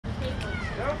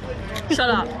Shut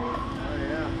up.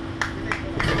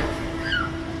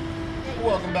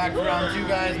 Welcome back to round 2,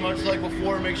 guys. Much like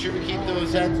before, make sure to keep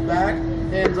those heads back,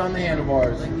 hands on the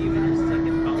handlebars.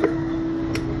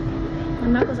 My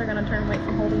knuckles are gonna turn white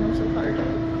from holding them so hard.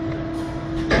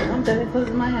 I'm done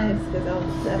closing my eyes because I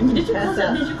was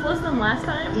Did you close them last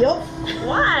time? Yep.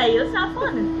 Why? That's not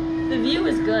fun. The view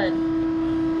is good.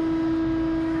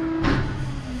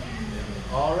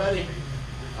 All ready.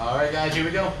 All right, guys, here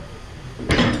we go.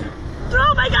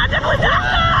 Oh my god, that was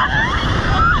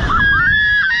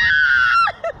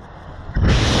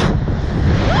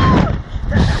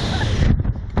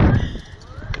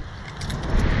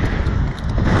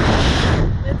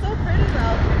It's so pretty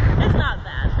though. It's not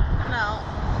bad. No.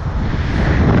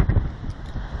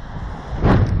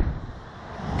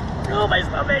 Oh, my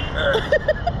stomach.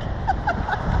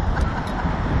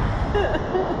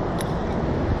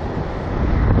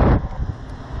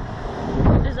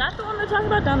 Is that the one they're talking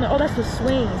about down there? Oh, that's the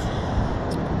swings.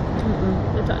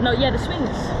 No, yeah, the swings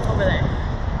over there.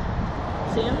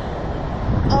 See them?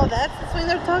 Oh, that's the swing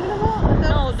they're talking about?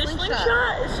 No, the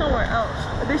slingshot is somewhere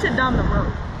else. They said down the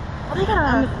road. Oh, they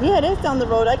got yeah, it is down the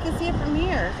road. I can see it from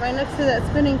here. It's right next to that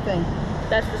spinning thing.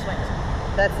 That's the swings.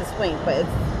 That's the swing, but it's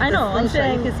I know, I'm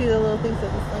saying you can see the little things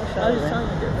of the slingshot. I was just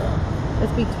telling you, dude.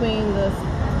 It's between the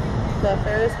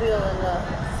Ferris wheel and the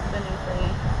spinning thingy.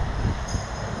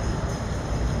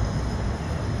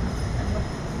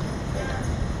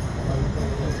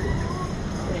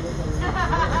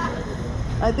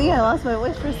 I think I lost my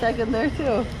voice for a second there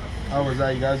too. How was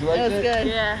that? You guys liked That was it? good.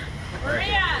 Yeah.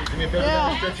 Maria! Do me a favor,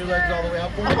 guys, stretch your legs all the way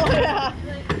out for me. Oh yeah.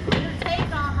 Your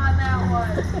take on that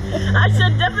one. I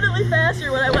said definitely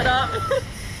faster when I went up.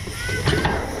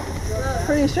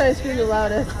 Pretty sure I screamed the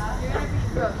loudest.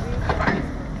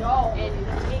 Go. And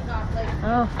take off like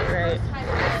Oh, great.